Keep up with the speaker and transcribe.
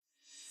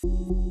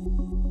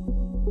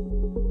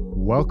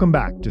Welcome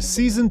back to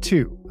Season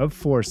 2 of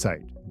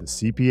Foresight, the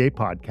CPA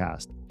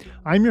podcast.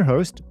 I'm your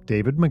host,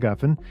 David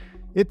McGuffin.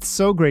 It's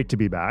so great to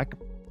be back.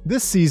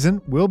 This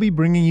season, we'll be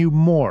bringing you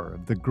more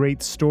of the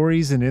great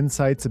stories and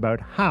insights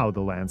about how the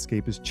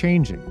landscape is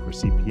changing for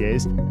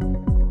CPAs.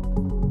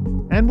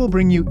 And we'll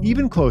bring you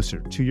even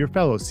closer to your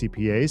fellow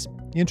CPAs,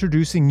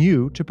 introducing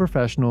you to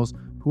professionals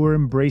who are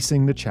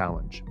embracing the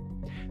challenge.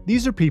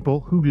 These are people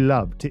who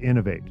love to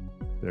innovate.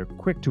 They're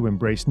quick to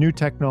embrace new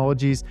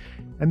technologies,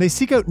 and they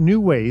seek out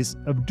new ways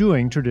of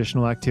doing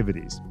traditional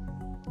activities.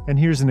 And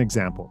here's an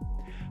example.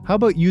 How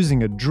about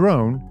using a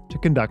drone to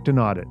conduct an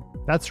audit?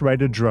 That's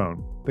right, a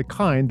drone, the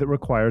kind that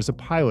requires a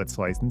pilot's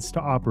license to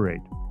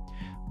operate.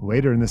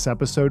 Later in this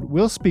episode,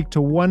 we'll speak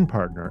to one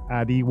partner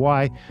at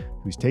EY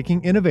who's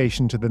taking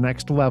innovation to the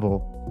next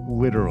level,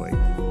 literally.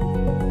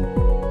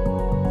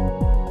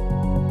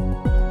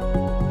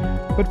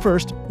 But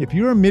first, if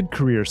you're a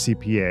mid-career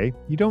CPA,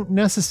 you don't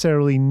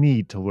necessarily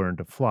need to learn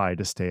to fly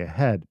to stay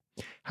ahead.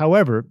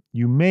 However,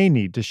 you may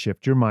need to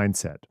shift your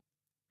mindset.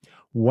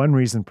 One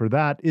reason for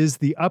that is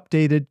the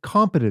updated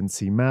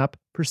competency map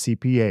for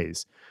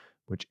CPAs,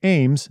 which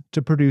aims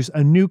to produce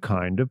a new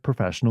kind of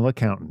professional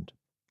accountant.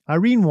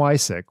 Irene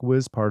Wysick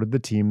was part of the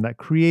team that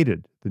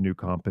created the new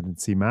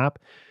competency map.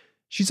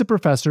 She's a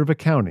professor of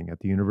accounting at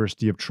the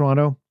University of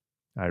Toronto.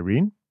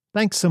 Irene,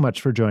 thanks so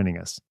much for joining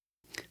us.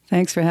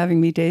 Thanks for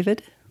having me,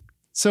 David.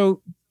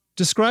 So,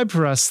 describe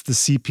for us the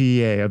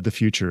CPA of the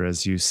future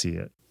as you see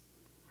it.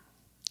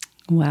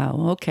 Wow.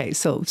 Okay.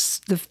 So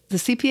the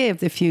CPA of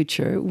the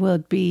future will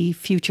be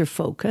future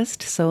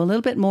focused. So a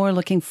little bit more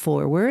looking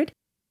forward,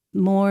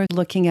 more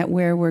looking at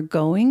where we're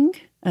going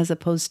as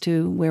opposed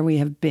to where we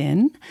have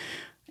been.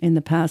 In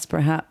the past,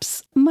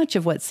 perhaps much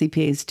of what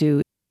CPAs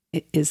do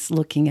is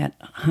looking at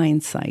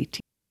hindsight,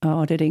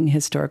 auditing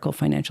historical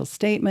financial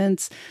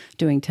statements,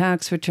 doing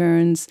tax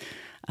returns,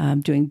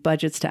 doing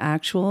budgets to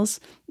actuals.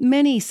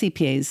 Many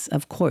CPAs,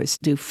 of course,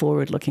 do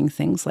forward-looking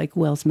things like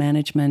wealth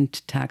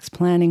management, tax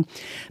planning.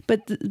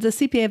 But the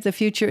CPA of the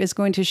future is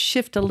going to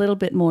shift a little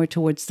bit more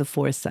towards the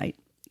foresight.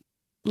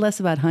 Less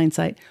about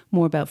hindsight,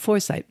 more about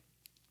foresight.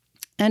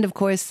 And of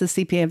course, the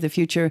CPA of the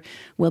future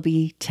will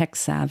be tech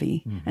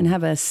savvy and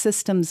have a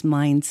systems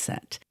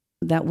mindset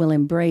that will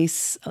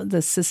embrace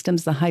the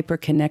systems, the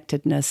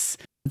hyper-connectedness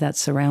that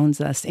surrounds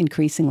us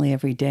increasingly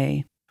every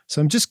day. So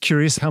I'm just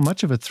curious, how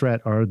much of a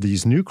threat are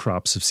these new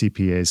crops of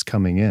CPAs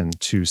coming in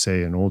to,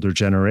 say, an older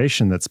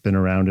generation that's been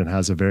around and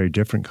has a very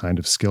different kind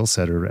of skill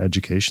set or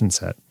education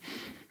set?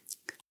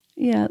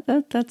 Yeah,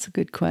 that's a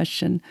good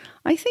question.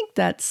 I think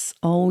that's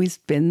always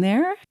been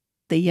there.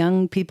 The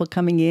young people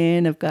coming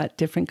in have got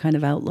different kind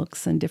of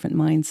outlooks and different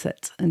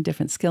mindsets and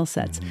different skill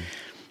sets.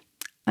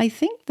 I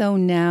think, though,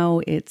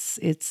 now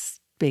it's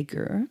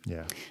bigger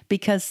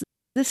because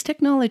this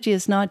technology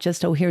is not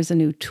just, oh, here's a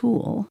new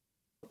tool.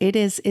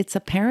 It's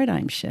a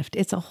paradigm shift.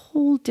 It's a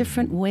whole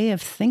different way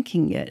of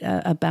thinking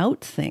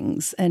about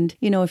things. And,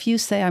 you know, if you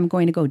say I'm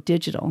going to go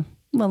digital,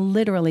 well,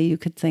 literally you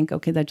could think,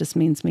 okay, that just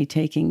means me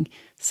taking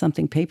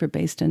something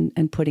paper-based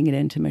and putting it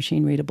into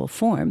machine-readable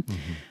form.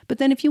 But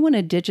then if you want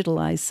to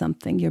digitalize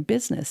something, your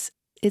business,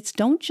 it's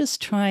don't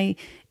just try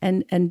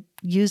and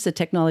use the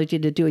technology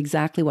to do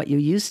exactly what you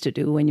used to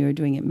do when you were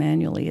doing it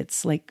manually.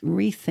 It's like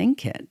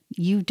rethink it.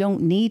 You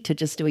don't need to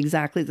just do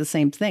exactly the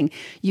same thing.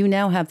 You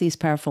now have these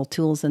powerful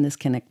tools and this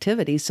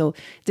connectivity. So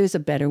there's a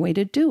better way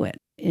to do it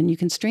and you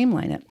can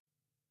streamline it.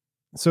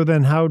 So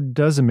then how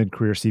does a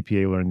mid-career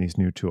CPA learn these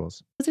new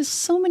tools? There's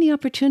so many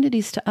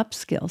opportunities to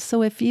upskill.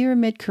 So if you're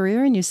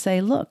mid-career and you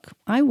say, look,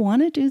 I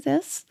want to do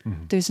this,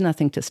 there's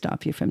nothing to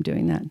stop you from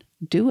doing that.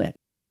 Do it.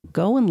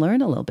 Go and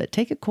learn a little bit.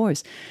 Take a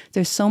course.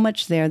 There's so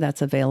much there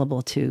that's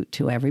available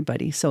to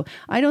everybody. So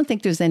I don't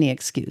think there's any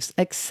excuse,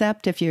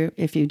 except if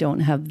you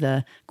don't have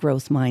the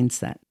growth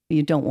mindset.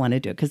 You don't want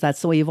to do it because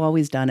that's the way you've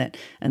always done it,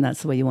 and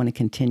that's the way you want to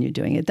continue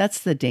doing it.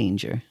 That's the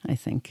danger, I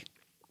think.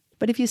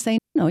 But if you say,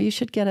 no, you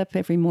should get up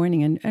every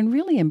morning and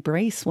really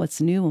embrace what's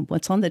new and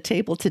what's on the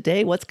table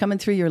today, what's coming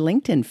through your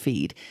LinkedIn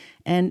feed,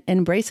 and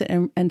embrace it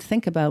and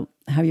think about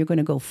how you're going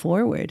to go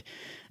forward.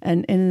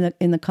 And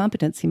in the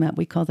competency map,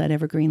 we call that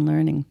evergreen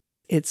learning.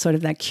 It's sort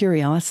of that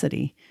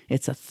curiosity.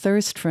 It's a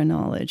thirst for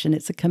knowledge, and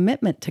it's a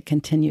commitment to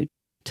continue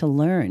to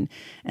learn.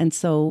 And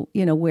so,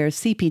 you know, where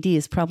CPD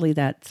is probably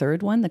that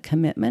third one, the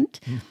commitment.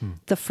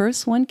 The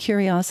first one,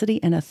 curiosity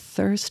and a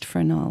thirst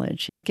for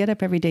knowledge. Get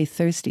up every day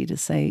thirsty to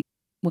say,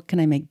 what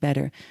can I make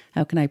better?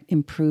 How can I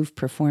improve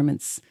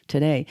performance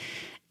today?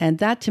 And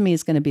that to me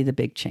is going to be the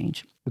big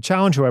change. The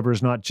challenge, however,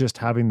 is not just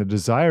having the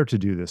desire to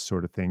do this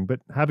sort of thing, but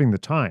having the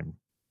time.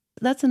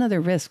 That's another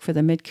risk for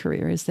the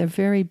mid-career is they're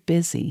very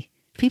busy.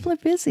 People are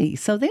busy,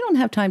 so they don't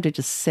have time to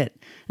just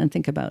sit and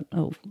think about,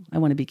 oh, I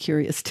want to be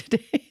curious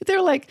today.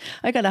 They're like,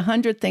 I got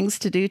 100 things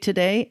to do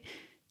today,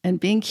 and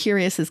being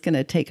curious is going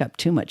to take up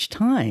too much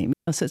time.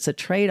 So it's a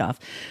trade-off.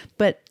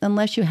 But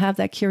unless you have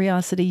that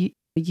curiosity,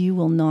 you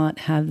will not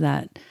have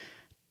that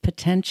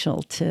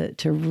potential to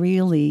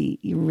really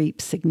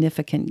reap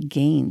significant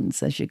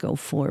gains as you go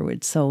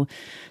forward. So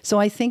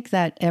I think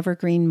that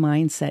evergreen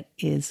mindset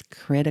is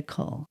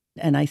critical.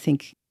 And I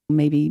think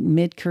maybe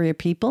mid-career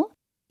people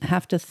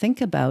have to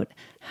think about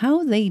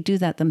how they do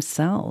that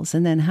themselves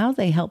and then how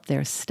they help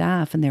their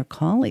staff and their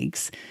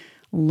colleagues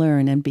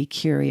learn and be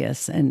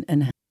curious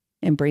and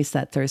embrace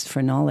that thirst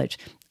for knowledge.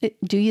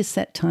 Do you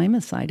set time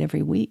aside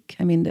every week?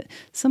 I mean,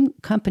 some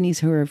companies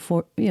who are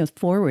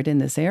forward in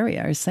this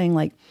area are saying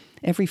like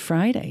every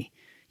Friday,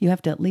 you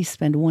have to at least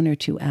spend 1 or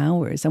 2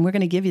 hours, and we're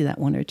going to give you that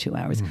 1 or 2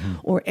 hours. Mm-hmm.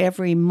 Or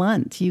every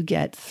month you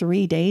get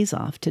 3 days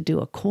off to do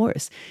a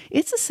course.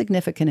 It's a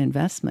significant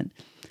investment,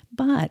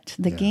 but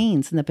the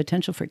gains and the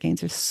potential for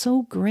gains are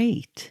so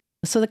great.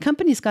 So the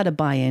company's got to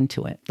buy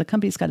into it. The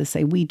company's got to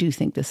say, we do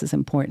think this is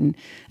important,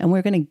 and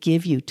we're going to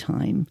give you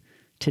time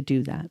to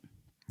do that.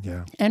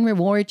 Yeah. And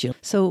reward you.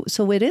 So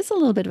it is a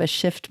little bit of a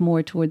shift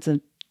more towards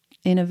an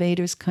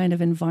innovators kind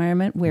of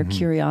environment where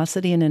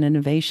curiosity and an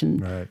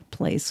innovation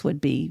place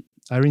would be.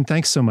 Irene,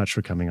 thanks so much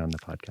for coming on the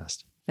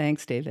podcast.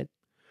 Thanks, David.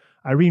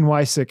 Irene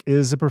Weisick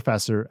is a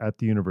professor at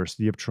the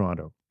University of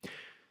Toronto.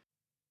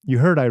 You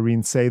heard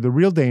Irene say the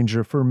real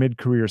danger for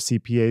mid-career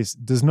CPAs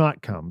does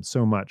not come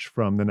so much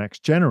from the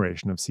next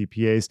generation of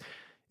CPAs.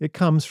 It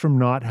comes from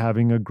not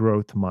having a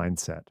growth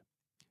mindset.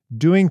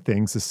 Doing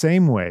things the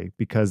same way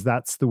because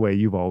that's the way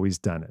you've always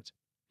done it.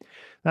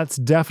 That's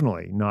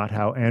definitely not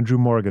how Andrew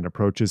Morgan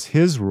approaches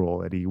his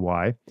role at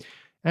EY.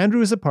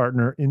 Andrew is a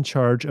partner in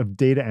charge of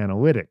data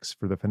analytics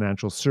for the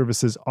financial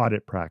services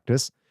audit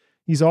practice.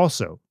 He's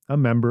also a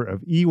member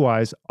of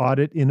EY's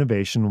Audit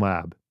Innovation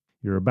Lab.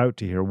 You're about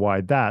to hear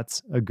why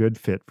that's a good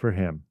fit for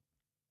him.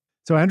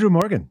 So Andrew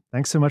Morgan,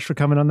 thanks so much for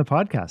coming on the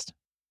podcast.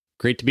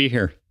 Great to be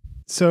here.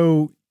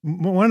 So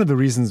one of the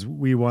reasons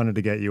we wanted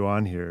to get you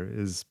on here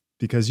is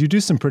because you do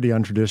some pretty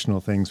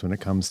untraditional things when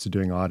it comes to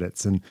doing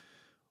audits. And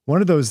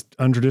one of those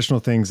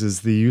untraditional things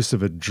is the use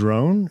of a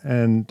drone.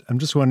 And I'm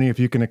just wondering if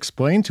you can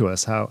explain to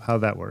us how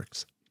that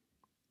works.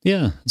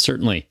 Yeah,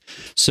 certainly.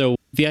 So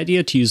the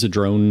idea to use a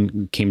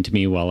drone came to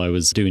me while I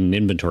was doing an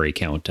inventory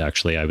count.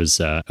 Actually, I was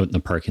out in the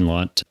parking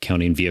lot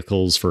counting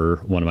vehicles for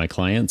one of my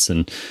clients.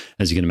 And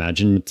as you can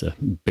imagine, it's a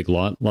big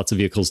lot, lots of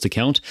vehicles to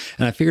count.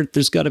 And I figured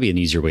there's got to be an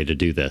easier way to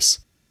do this.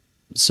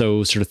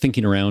 So sort of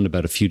thinking around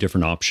about a few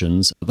different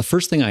options, the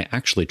first thing I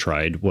actually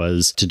tried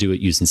was to do it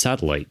using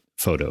satellite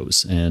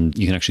photos. And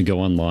you can actually go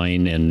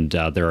online and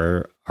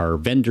there are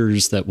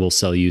vendors that will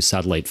sell you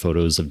satellite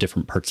photos of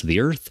different parts of the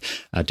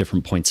Earth at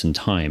different points in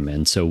time.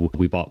 And so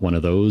we bought one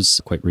of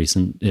those, quite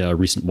recent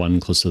one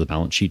close to the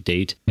balance sheet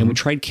date. And we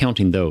tried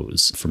counting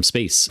those from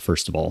space,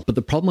 first of all. But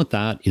the problem with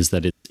that is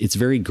that it's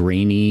very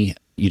grainy.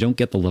 You don't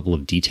get the level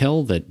of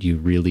detail that you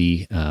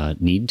really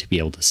need to be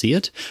able to see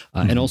it.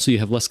 And also you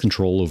have less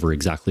control over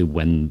exactly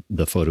when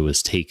the photo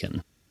is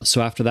taken.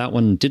 So after that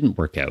one didn't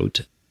work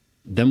out,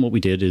 then what we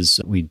did is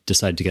we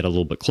decided to get a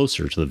little bit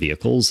closer to the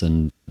vehicles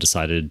and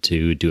decided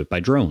to do it by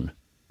drone.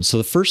 So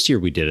the first year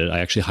we did it, I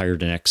actually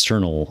hired an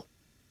external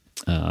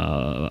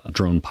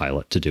drone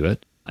pilot to do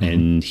it.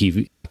 And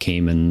he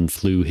came and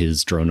flew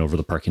his drone over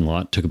the parking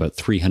lot, took about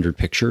 300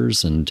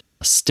 pictures and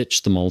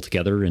stitched them all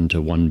together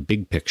into one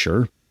big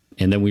picture.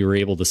 And then we were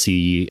able to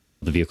see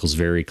the vehicles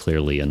very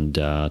clearly and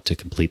to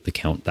complete the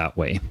count that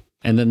way.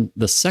 And then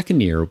the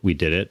second year we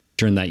did it,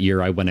 during that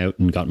year, I went out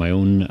and got my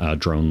own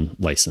drone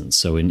license.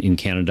 So in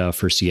Canada,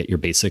 first you get your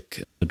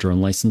basic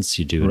drone license,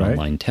 you do an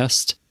online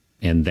test.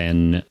 And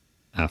then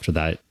after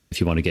that,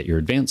 if you want to get your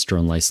advanced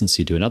drone license,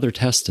 you do another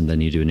test, and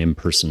then you do an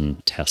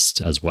in-person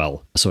test as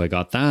well. So I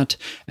got that.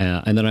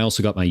 And then I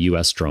also got my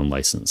US drone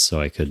license,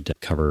 so I could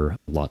cover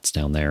lots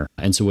down there.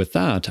 And so with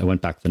that, I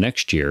went back the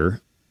next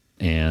year,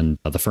 and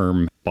the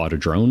firm bought a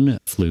drone,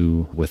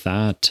 flew with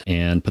that,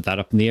 and put that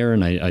up in the air.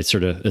 And I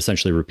sort of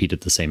essentially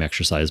repeated the same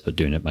exercise, but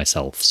doing it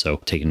myself. So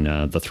taking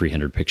the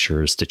 300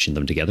 pictures, stitching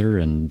them together,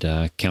 and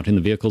counting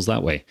the vehicles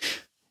that way.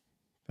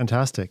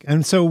 Fantastic.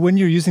 And so when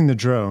you're using the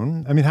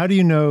drone, I mean, how do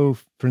you know,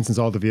 for instance,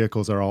 all the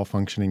vehicles are all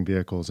functioning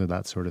vehicles or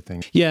that sort of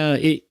thing? Yeah,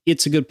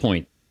 it's a good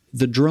point.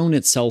 The drone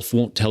itself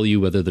won't tell you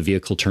whether the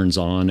vehicle turns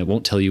on. It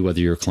won't tell you whether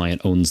your client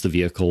owns the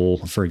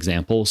vehicle, for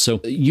example. So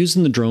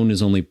using the drone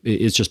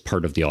is just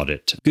part of the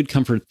audit. Good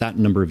comfort, that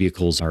number of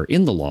vehicles are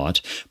in the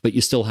lot, but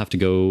you still have to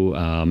go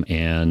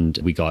and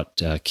we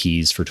got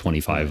keys for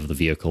 25 of the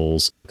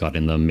vehicles, got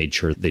in them, made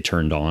sure they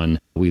turned on.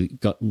 We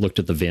looked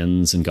at the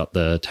VINs and got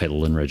the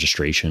title and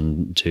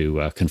registration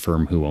to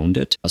confirm who owned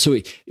it. So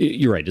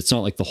you're right. It's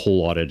not like the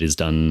whole audit is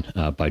done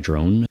by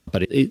drone,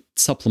 but it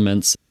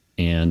supplements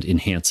and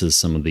enhances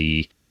some of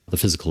the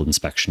physical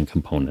inspection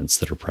components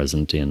that are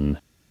present in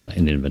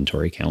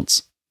inventory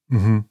counts.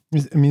 Mm-hmm.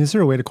 I mean, is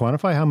there a way to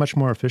quantify how much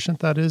more efficient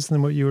that is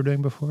than what you were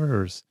doing before?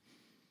 Or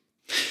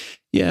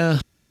Yeah.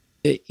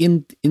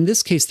 In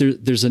this case,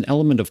 there's an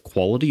element of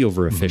quality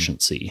over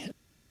efficiency.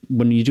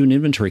 When you do an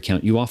inventory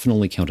count, you often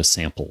only count a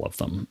sample of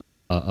them,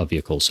 of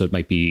vehicles. So it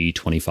might be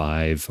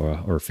 25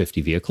 or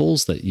 50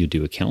 vehicles that you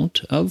do a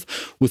count of.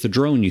 With a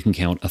drone, you can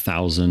count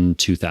 1,000,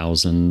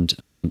 2,000.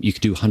 You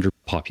could do 100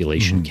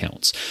 population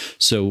counts.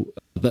 So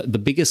the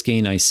biggest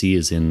gain I see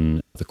is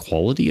in the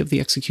quality of the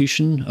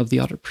execution of the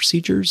audit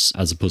procedures,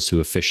 as opposed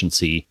to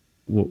efficiency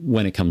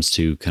when it comes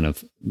to kind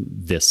of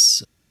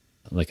this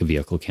like a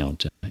vehicle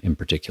count in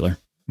particular.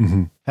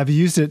 Mm-hmm. Have you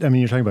used it? I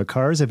mean, you're talking about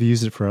cars. Have you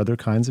used it for other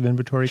kinds of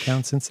inventory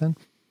counts since then?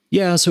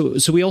 Yeah, so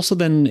we also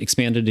then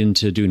expanded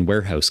into doing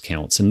warehouse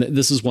counts. And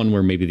this is one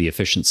where maybe the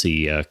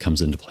efficiency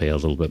comes into play a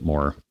little bit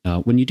more.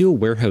 When you do a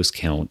warehouse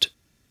count,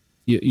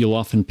 you'll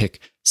often pick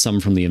some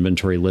from the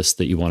inventory list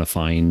that you want to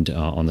find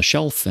on the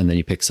shelf, and then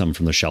you pick some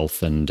from the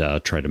shelf and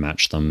try to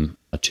match them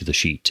to the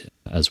sheet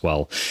as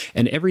well.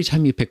 And every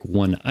time you pick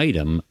one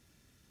item,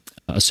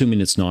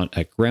 assuming it's not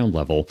at ground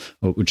level,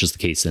 which is the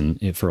case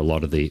for a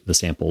lot of the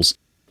samples,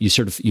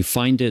 you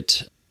find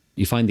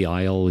the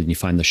aisle and you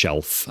find the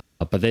shelf,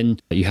 but then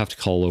you have to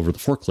call over the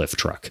forklift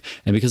truck.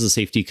 And because of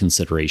safety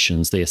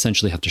considerations, they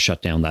essentially have to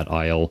shut down that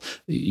aisle.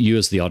 You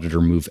as the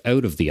auditor move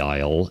out of the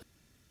aisle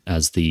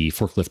as the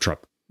forklift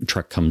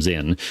truck comes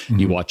in. Mm-hmm.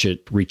 You watch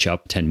it reach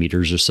up 10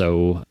 meters or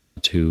so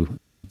to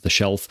the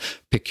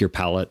shelf, pick your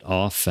pallet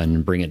off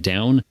and bring it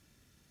down.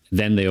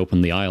 Then they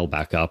open the aisle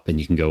back up and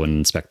you can go and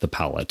inspect the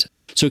pallet.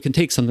 So it can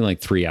take something like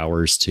 3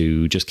 hours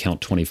to just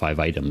count 25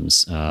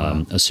 items,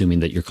 wow. Assuming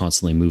that you're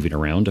constantly moving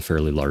around a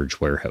fairly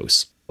large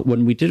warehouse.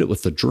 When we did it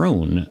with the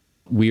drone,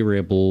 we were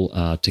able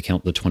to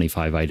count the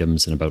 25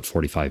 items in about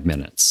 45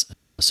 minutes.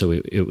 So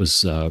it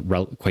was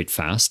quite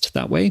fast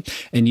that way.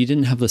 And you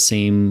didn't have the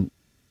same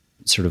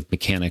sort of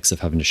mechanics of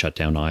having to shut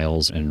down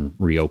aisles and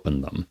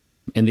reopen them.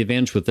 And the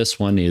advantage with this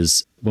one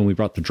is when we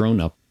brought the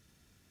drone up,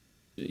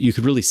 you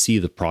could really see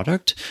the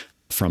product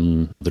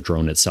from the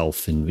drone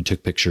itself. And we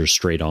took pictures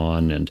straight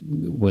on and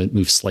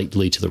moved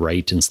slightly to the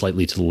right and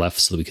slightly to the left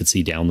so that we could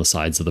see down the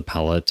sides of the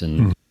pallet,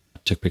 and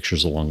took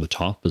pictures along the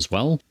top as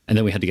well. And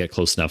then we had to get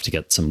close enough to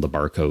get some of the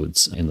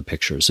barcodes in the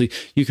picture. So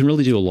you can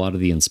really do a lot of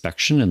the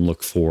inspection and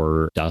look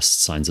for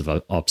dust, signs of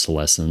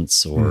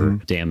obsolescence or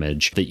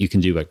damage that you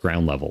can do at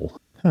ground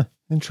level. Huh,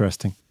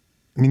 interesting.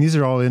 I mean, these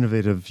are all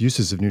innovative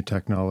uses of new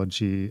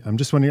technology. I'm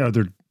just wondering, are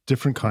there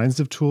different kinds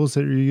of tools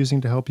that you're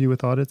using to help you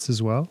with audits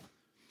as well?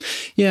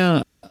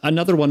 Yeah,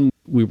 another one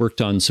we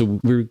worked on.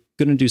 So we're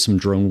going to do some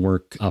drone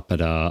work up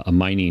at a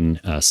mining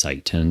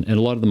site. And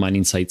a lot of the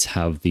mining sites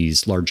have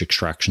these large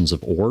extractions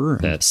of ore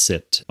that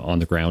sit on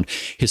the ground.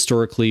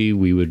 Historically,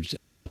 we would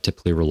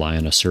typically rely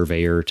on a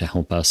surveyor to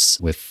help us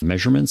with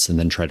measurements and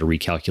then try to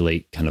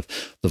recalculate kind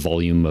of the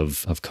volume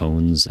of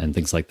cones and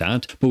things like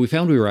that. But we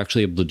found we were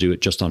actually able to do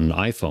it just on an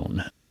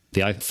iPhone.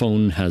 The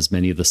iPhone has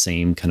many of the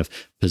same kind of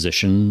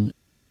position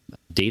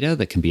data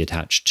that can be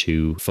attached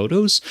to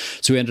photos.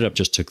 So we ended up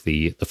just took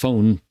the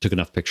phone, took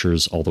enough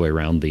pictures all the way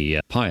around the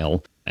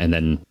pile, and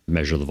then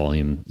measure the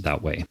volume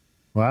that way.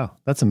 Wow,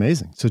 that's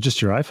amazing. So just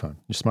your iPhone,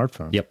 your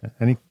smartphone. Yep.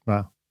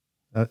 Wow,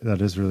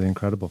 that is really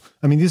incredible.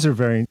 I mean, these are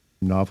very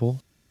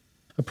novel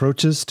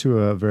approaches to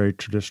a very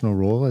traditional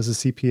role as a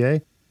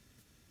CPA.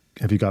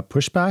 Have you got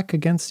pushback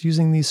against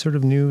using these sort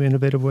of new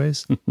innovative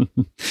ways?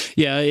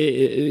 Yeah,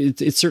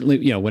 it's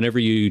certainly, whenever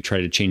you try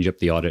to change up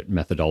the audit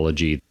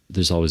methodology,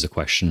 there's always a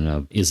question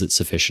of, is it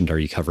sufficient? Are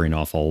you covering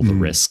off all the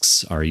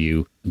risks? Are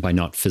you, by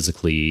not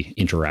physically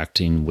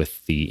interacting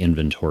with the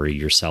inventory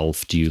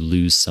yourself, do you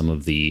lose some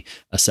of the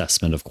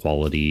assessment of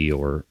quality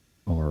or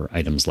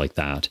items like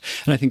that?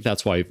 And I think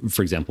that's why,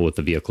 for example, with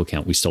the vehicle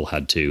count, we still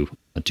had to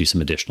do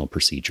some additional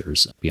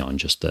procedures beyond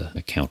just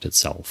the count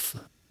itself.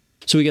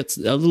 So we get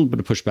a little bit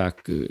of pushback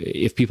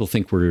if people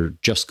think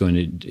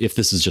if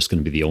this is just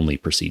going to be the only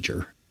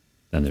procedure,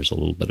 then there's a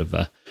little bit of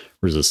a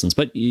resistance.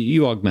 But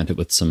you augment it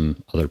with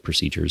some other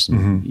procedures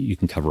and you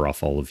can cover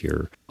off all of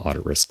your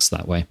audit risks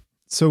that way.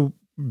 So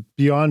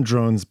beyond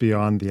drones,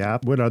 beyond the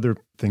app, what other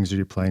things are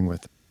you playing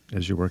with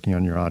as you're working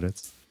on your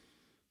audits?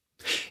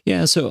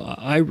 Yeah, so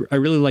I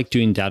really like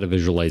doing data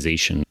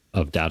visualization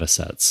of data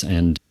sets.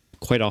 And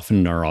quite often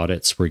in our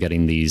audits, we're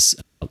getting these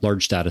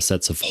large data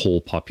sets of whole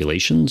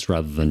populations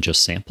rather than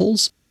just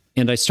samples.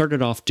 And I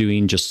started off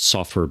doing just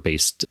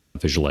software-based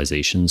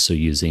visualizations, so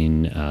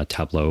using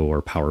Tableau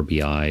or Power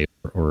BI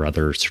or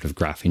other sort of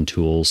graphing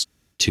tools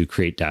to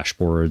create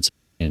dashboards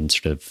and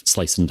sort of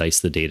slice and dice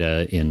the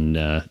data in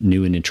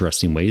new and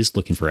interesting ways,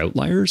 looking for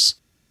outliers.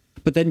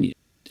 But then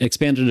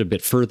expanded a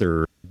bit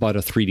further, bought a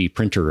 3D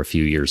printer a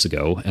few years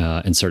ago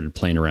and started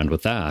playing around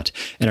with that.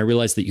 And I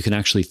realized that you can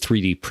actually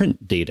 3D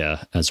print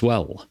data as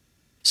well.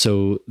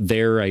 So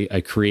there I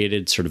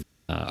created sort of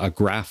a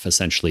graph,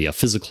 essentially a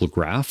physical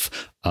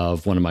graph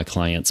of one of my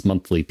clients'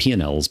 monthly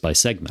P&Ls by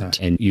segment.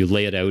 And you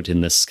lay it out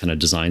in this kind of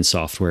design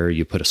software.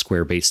 You put a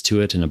square base to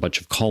it and a bunch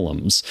of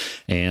columns.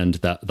 And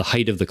the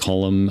height of the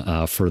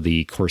column for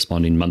the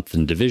corresponding month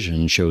and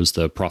division shows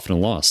the profit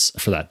and loss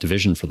for that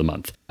division for the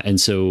month. And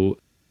so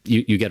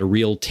you get a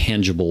real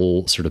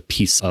tangible sort of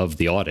piece of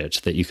the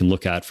audit that you can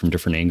look at from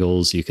different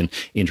angles, you can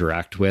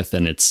interact with,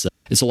 and it's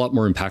a lot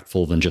more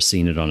impactful than just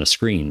seeing it on a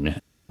screen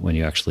when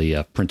you actually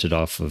print it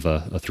off of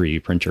a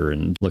 3D printer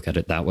and look at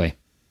it that way.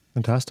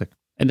 Fantastic.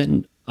 And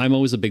then I'm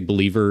always a big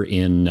believer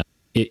in,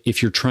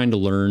 if you're trying to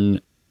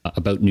learn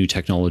about new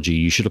technology,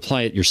 you should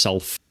apply it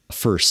yourself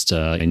first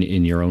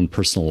in your own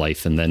personal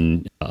life and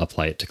then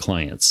apply it to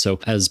clients. So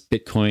as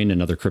Bitcoin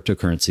and other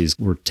cryptocurrencies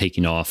were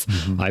taking off,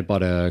 I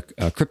bought a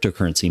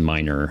cryptocurrency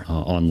miner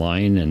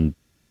online and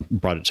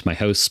brought it to my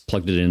house,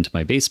 plugged it into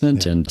my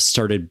basement, and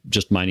started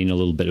just mining a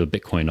little bit of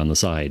Bitcoin on the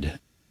side.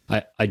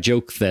 I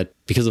joke that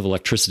because of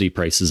electricity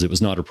prices, it was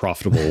not a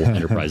profitable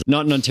enterprise,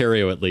 not in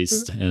Ontario at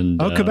least. And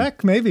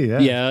Quebec, maybe.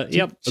 Yeah,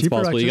 that's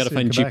possible. You got to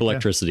find cheap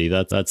electricity.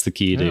 That's the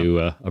key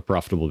to a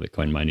profitable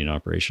Bitcoin mining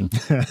operation.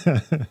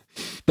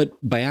 But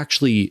by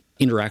actually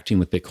interacting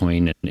with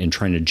Bitcoin and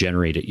trying to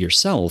generate it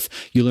yourself,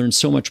 you learn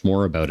so much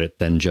more about it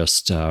than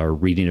just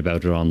reading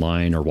about it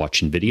online or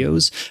watching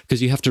videos, because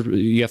you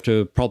have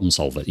to problem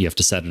solve it. You have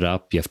to set it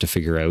up. You have to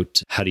figure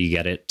out, how do you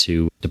get it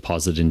to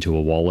deposit into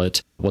a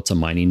wallet? What's a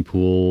mining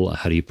pool?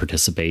 How do you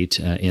participate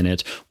in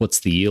it?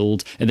 What's the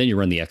yield? And then you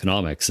run the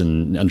economics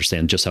and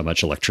understand just how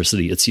much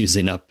electricity it's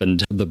using up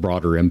and the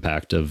broader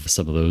impact of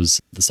some of those,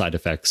 the side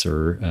effects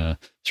or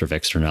sort of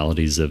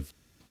externalities of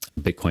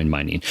Bitcoin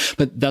mining.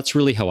 But that's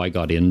really how I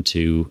got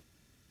into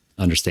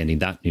understanding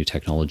that new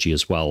technology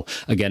as well.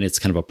 Again, it's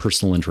kind of a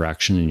personal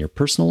interaction in your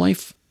personal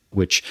life,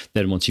 which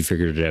then once you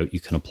figured it out, you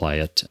can apply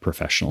it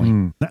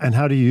professionally. And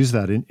how do you use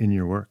that in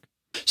your work?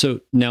 So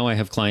now I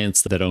have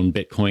clients that own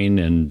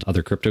Bitcoin and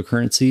other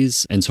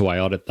cryptocurrencies. And so I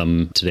audit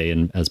them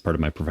today as part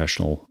of my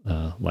professional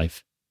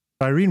life.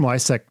 Irene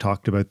Weissek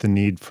talked about the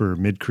need for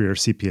mid-career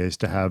CPAs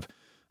to have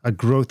a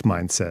growth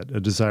mindset, a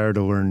desire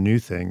to learn new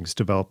things,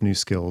 develop new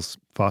skills,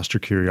 foster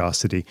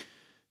curiosity.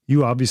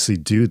 You obviously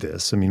do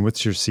this. I mean,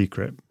 what's your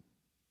secret?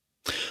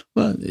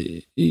 Well,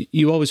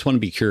 you always want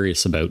to be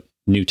curious about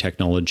new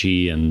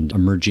technology and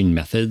emerging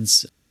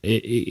methods.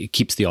 It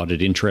keeps the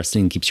audit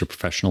interesting, keeps your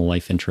professional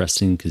life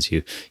interesting, because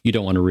you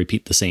don't want to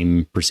repeat the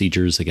same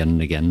procedures again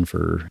and again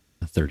for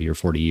 30 or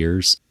 40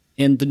 years.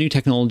 And the new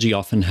technology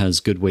often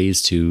has good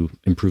ways to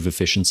improve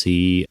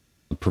efficiency,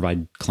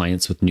 provide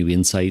clients with new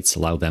insights,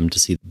 allow them to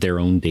see their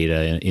own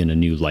data in a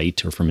new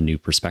light or from a new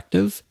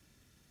perspective.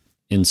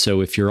 And so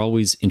if you're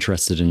always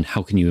interested in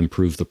how can you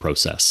improve the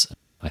process,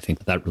 I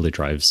think that really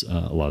drives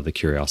a lot of the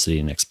curiosity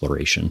and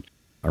exploration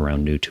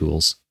around new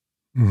tools.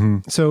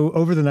 Mm-hmm. So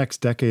over the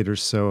next decade or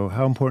so,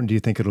 how important do you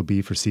think it'll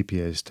be for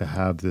CPAs to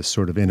have this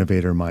sort of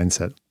innovator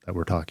mindset that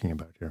we're talking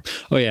about here?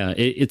 Oh, yeah,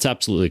 it's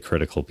absolutely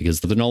critical,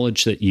 because the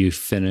knowledge that you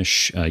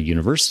finish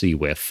university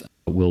with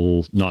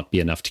will not be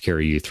enough to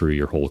carry you through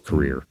your whole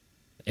career.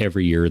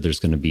 Every year, there's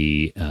going to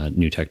be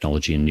new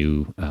technology and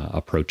new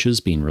approaches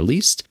being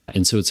released.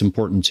 And so it's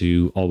important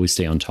to always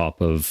stay on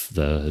top of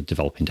the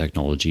developing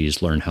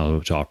technologies, learn how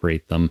to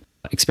operate them,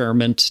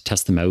 experiment,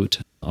 test them out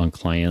on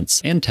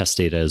clients, and test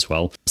data as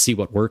well. See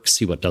what works,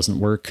 see what doesn't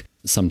work.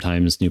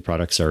 Sometimes new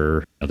products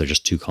they're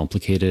just too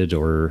complicated,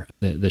 or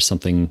there's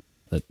something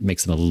that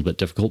makes them a little bit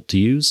difficult to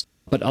use.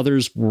 But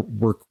others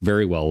work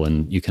very well,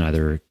 and you can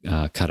either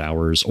cut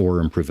hours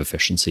or improve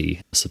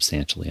efficiency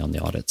substantially on the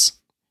audits.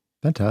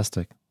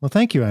 Fantastic. Well,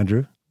 thank you,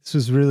 Andrew. This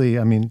was really,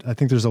 I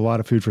think there's a lot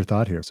of food for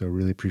thought here, so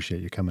really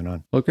appreciate you coming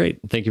on. Well, great.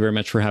 Thank you very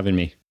much for having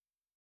me.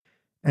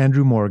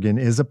 Andrew Morgan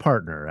is a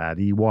partner at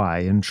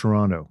EY in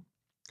Toronto.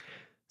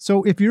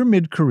 So if you're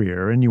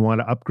mid-career and you want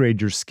to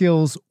upgrade your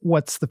skills,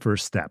 what's the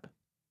first step?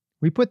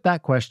 We put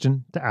that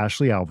question to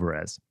Ashley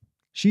Alvarez.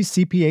 She's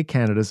CPA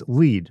Canada's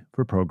lead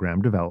for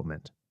program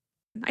development.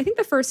 I think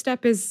the first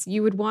step is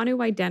you would want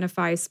to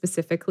identify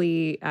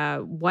specifically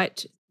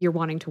what you're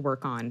wanting to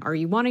work on. Are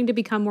you wanting to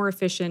become more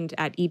efficient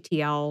at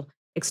ETL,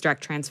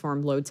 extract,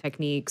 transform, load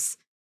techniques?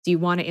 Do you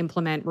want to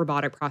implement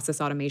robotic process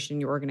automation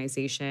in your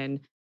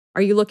organization?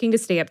 Are you looking to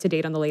stay up to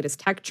date on the latest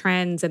tech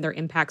trends and their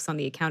impacts on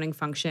the accounting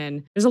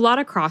function? There's a lot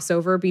of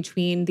crossover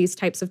between these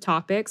types of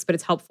topics, but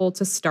it's helpful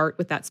to start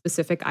with that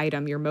specific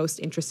item you're most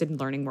interested in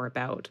learning more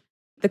about.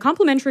 The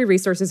complementary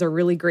resources are a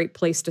really great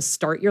place to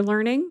start your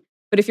learning.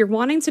 But if you're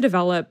wanting to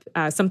develop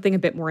something a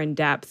bit more in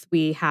depth,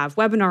 we have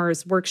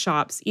webinars,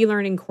 workshops,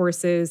 e-learning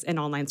courses, and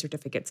online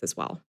certificates as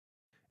well.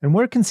 And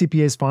where can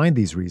CPAs find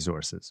these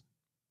resources?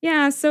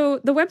 Yeah, so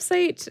the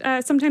website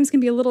sometimes can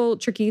be a little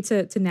tricky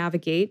to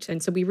navigate.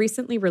 And so we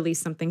recently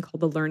released something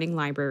called the Learning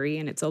Library,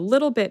 and it's a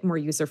little bit more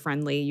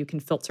user-friendly. You can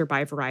filter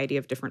by a variety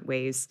of different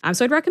ways.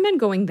 So I'd recommend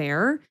going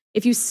there.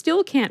 If you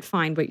still can't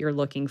find what you're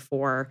looking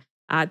for,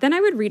 then I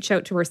would reach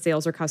out to our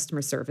sales or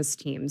customer service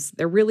teams.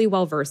 They're really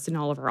well-versed in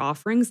all of our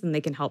offerings, and they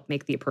can help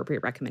make the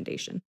appropriate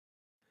recommendation.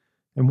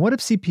 And what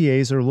if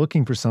CPAs are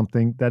looking for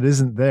something that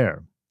isn't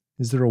there?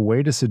 Is there a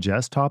way to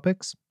suggest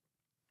topics?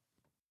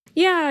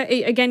 Yeah,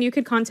 again, you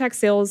could contact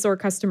sales or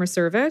customer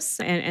service,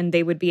 and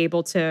they would be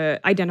able to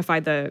identify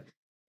the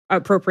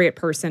appropriate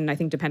person, I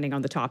think, depending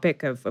on the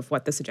topic of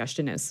what the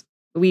suggestion is.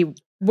 We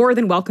more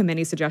than welcome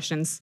any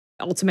suggestions.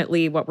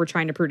 Ultimately, what we're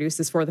trying to produce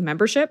is for the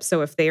membership.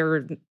 So if they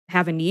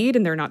have a need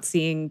and they're not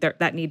seeing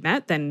that need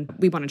met, then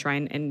we want to try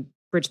and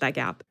bridge that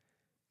gap.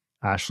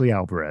 Ashley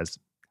Alvarez.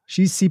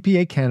 She's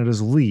CPA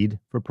Canada's lead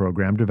for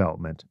program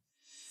development.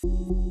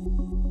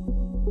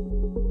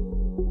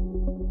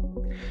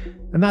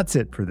 And that's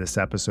it for this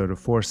episode of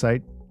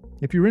Foresight.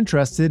 If you're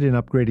interested in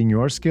upgrading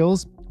your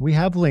skills, we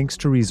have links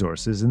to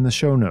resources in the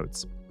show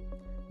notes.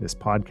 This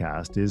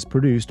podcast is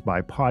produced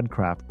by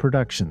Podcraft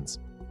Productions.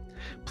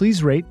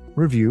 Please rate,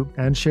 review,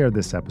 and share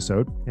this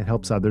episode. It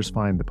helps others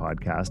find the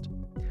podcast.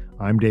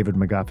 I'm David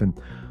McGuffin.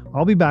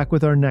 I'll be back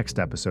with our next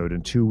episode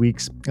in 2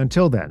 weeks.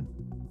 Until then,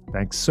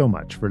 thanks so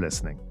much for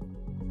listening.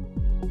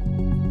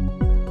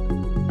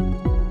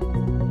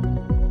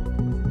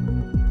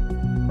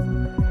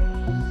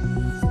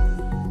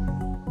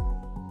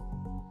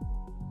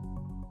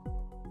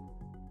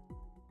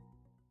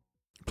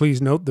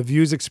 Please note the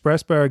views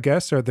expressed by our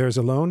guests are theirs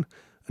alone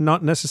and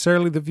not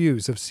necessarily the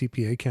views of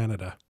CPA Canada.